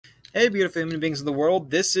Hey, beautiful human beings of the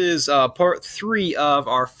world. This is part three of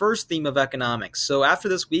our first theme of economics. So, after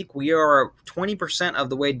this week, we are 20% of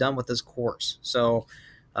the way done with this course. So,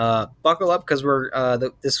 buckle up because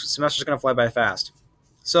this semester is going to fly by fast.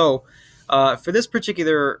 So, for this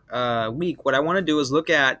particular week, what I want to do is look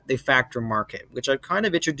at the factor market, which I've kind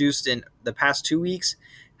of introduced in the past 2 weeks.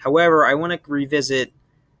 However, I want to revisit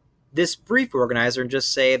this brief organizer and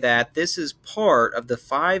just say that this is part of the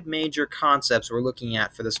five major concepts we're looking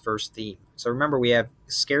at for this first theme. So remember, we have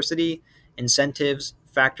scarcity, incentives,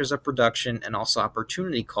 factors of production, and also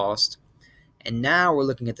opportunity cost. And now we're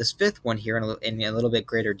looking at this fifth one here in a little bit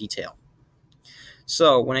greater detail.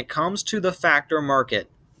 So when it comes to the factor market,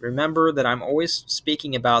 remember that I'm always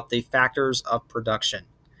speaking about the factors of production.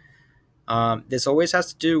 This always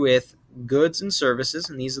has to do with goods and services,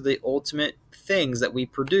 and these are the ultimate things that we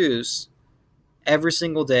produce every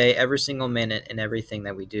single day, every single minute, and everything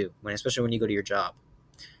that we do, especially when you go to your job.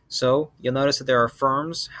 So you'll notice that there are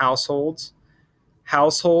firms, households.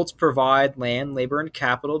 Households provide land, labor, and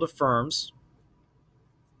capital to firms.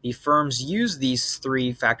 The firms use these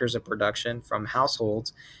three factors of production from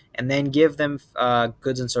households and then give them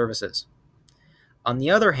goods and services. On the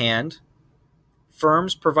other hand,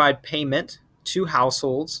 firms provide payment to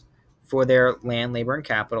households for their land, labor, and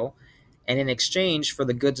capital, and in exchange for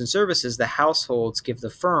the goods and services, the households give the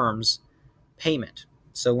firms payment.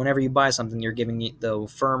 So whenever you buy something, you're giving the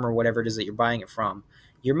firm or whatever it is that you're buying it from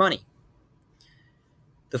your money.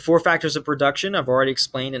 The four factors of production I've already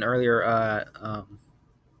explained in earlier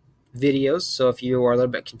videos. So if you are a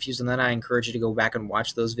little bit confused on that, I encourage you to go back and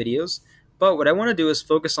watch those videos. But what I want to do is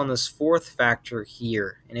focus on this fourth factor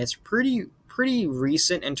here, and it's pretty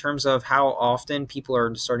recent in terms of how often people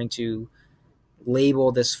are starting to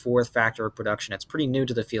label this fourth factor of production. It's pretty new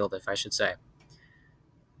to the field, if I should say.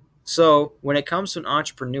 So when it comes to an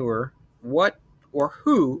entrepreneur, what or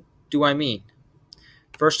who do I mean?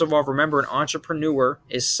 First of all, remember, an entrepreneur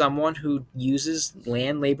is someone who uses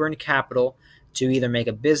land, labor, and capital to either make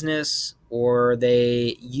a business, or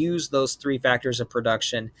they use those three factors of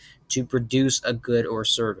production to produce a good or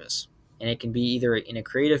service. And it can be either in a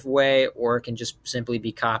creative way, or it can just simply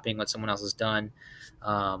be copying what someone else has done,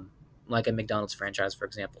 like a McDonald's franchise, for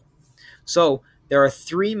example. So there are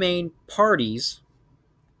three main parties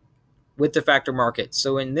with the factor market.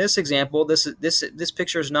 So in this example, this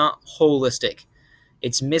picture is not holistic.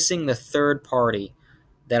 It's missing the third party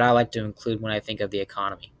that I like to include when I think of the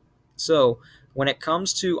economy. So when it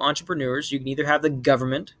comes to entrepreneurs, you can either have the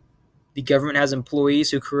government. The government has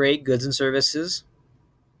employees who create goods and services.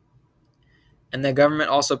 And the government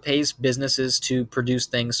also pays businesses to produce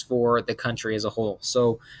things for the country as a whole.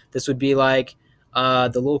 So this would be like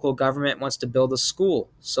the local government wants to build a school.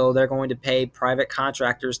 So they're going to pay private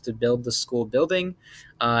contractors to build the school building.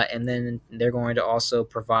 And then they're going to also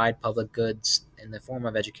provide public goods in the form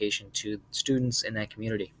of education to students in that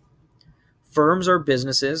community. Firms are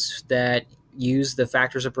businesses that use the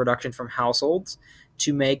factors of production from households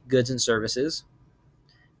to make goods and services.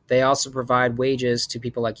 They also provide wages to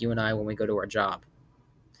people like you and I when we go to our job.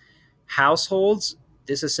 Households,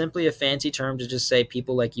 this is simply a fancy term to just say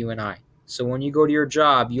people like you and I. So when you go to your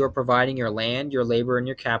job, you are providing your land, your labor, and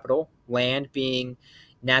your capital. Land being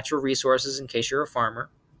natural resources in case you're a farmer.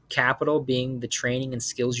 Capital being the training and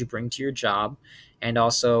skills you bring to your job. And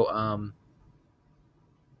also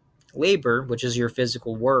labor, which is your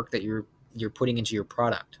physical work that you're putting into your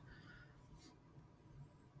product.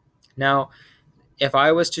 Now, if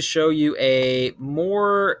I was to show you a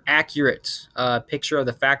more accurate picture of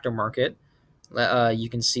the factor market, you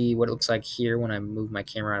can see what it looks like here when I move my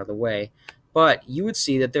camera out of the way. But you would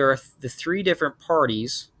see that there are the three different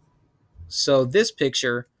parties. So this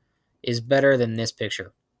picture is better than this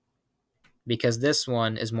picture because this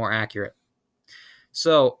one is more accurate.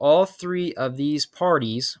 So all three of these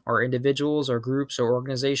parties, or individuals or groups or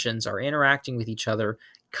organizations, are interacting with each other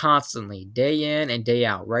constantly, day in and day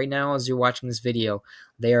out. Right now, as you're watching this video,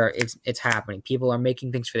 it's happening. People are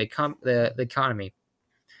making things for the economy.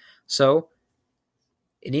 So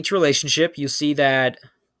in each relationship, you see that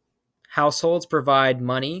households provide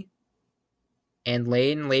money and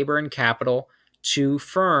labor and capital to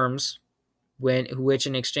firms, who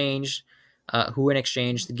in exchange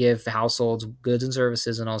give households goods and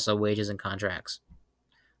services and also wages and contracts.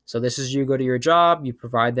 So this is, you go to your job, you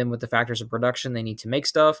provide them with the factors of production. They need to make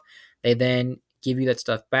stuff. They then give you that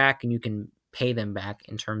stuff back, and you can pay them back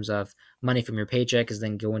in terms of money from your paycheck is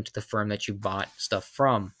then go into the firm that you bought stuff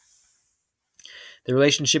from. The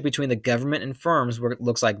relationship between the government and firms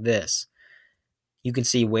looks like this. You can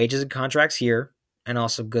see wages and contracts here, and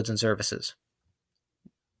also goods and services.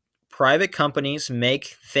 Private companies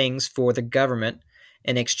make things for the government,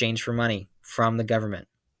 in exchange for money from the government.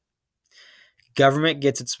 Government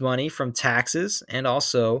gets its money from taxes and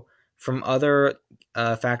also from other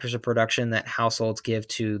factors of production that households give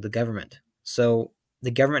to the government. So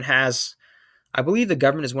the government has, I believe the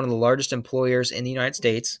government is one of the largest employers in the United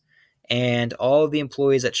States, and all of the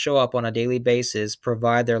employees that show up on a daily basis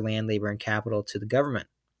provide their land, labor, and capital to the government.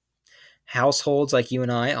 Households like you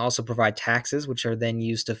and I also provide taxes, which are then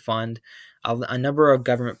used to fund a number of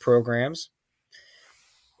government programs.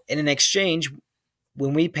 And in exchange,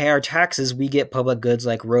 when we pay our taxes, we get public goods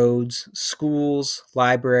like roads, schools,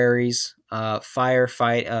 libraries,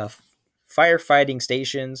 firefighting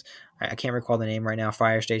stations. I can't recall the name right now.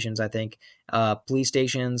 Fire stations, I think. Police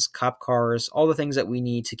stations, cop cars, all the things that we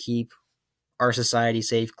need to keep our society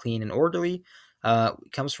safe, clean, and orderly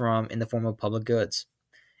comes from in the form of public goods.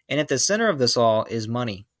 And at the center of this all is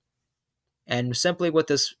money. And simply what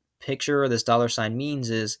this picture or this dollar sign means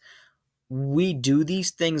is we do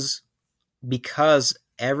these things because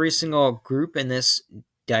every single group in this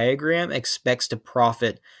diagram expects to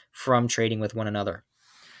profit from trading with one another.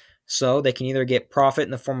 So they can either get profit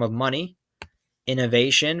in the form of money,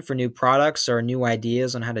 innovation for new products or new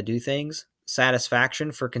ideas on how to do things,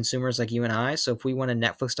 satisfaction for consumers like you and I. So if we want a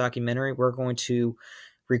Netflix documentary, we're going to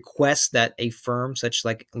request that a firm such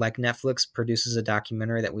like Netflix produces a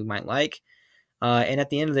documentary that we might like. And at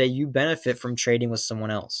the end of the day, you benefit from trading with someone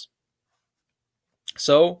else.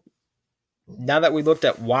 So now that we looked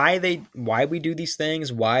at why we do these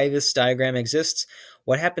things, why this diagram exists,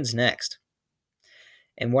 what happens next?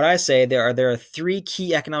 And what I say, there are three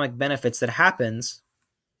key economic benefits that happens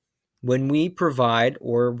when we provide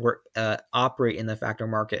or operate in the factor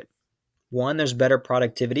market. One, there's better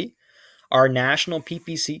productivity. Our national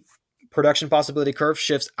PPC, production possibility curve,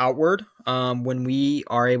 shifts outward when we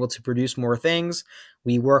are able to produce more things.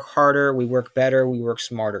 We work harder, we work better, we work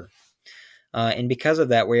smarter. And because of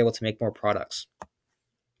that, we're able to make more products.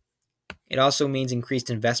 It also means increased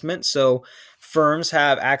investment. So firms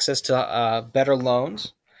have access to better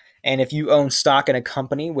loans. And if you own stock in a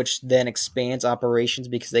company, which then expands operations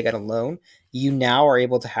because they got a loan, you now are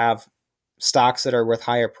able to have stocks that are worth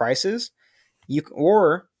higher prices.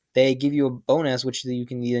 Or they give you a bonus, which you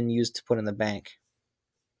can then use to put in the bank.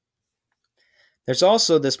 There's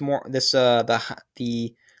also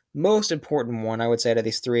the most important one, I would say, out of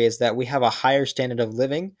these three is that we have a higher standard of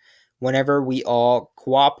living whenever we all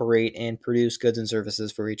cooperate and produce goods and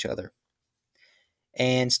services for each other.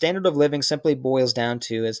 And standard of living simply boils down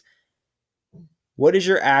to is, what is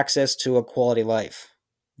your access to a quality life?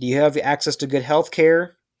 Do you have access to good health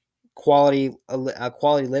care, quality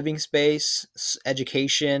living space,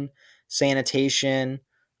 education, sanitation,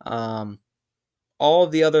 all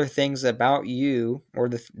of the other things about you or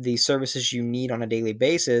the services you need on a daily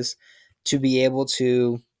basis to be able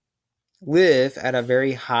to live at a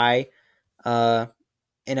very high,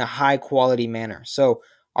 in a high quality manner. So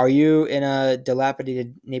are you in a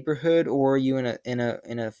dilapidated neighborhood, or are you in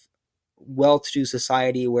a well-to-do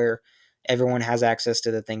society where everyone has access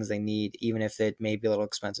to the things they need, even if it may be a little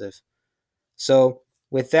expensive? So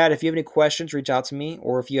with that, if you have any questions, reach out to me,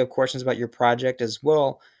 or if you have questions about your project as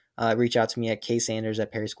well, reach out to me at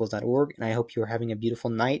ksanders@perryschools.org, and I hope you are having a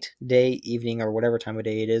beautiful night, day, evening, or whatever time of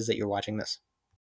day it is that you're watching this.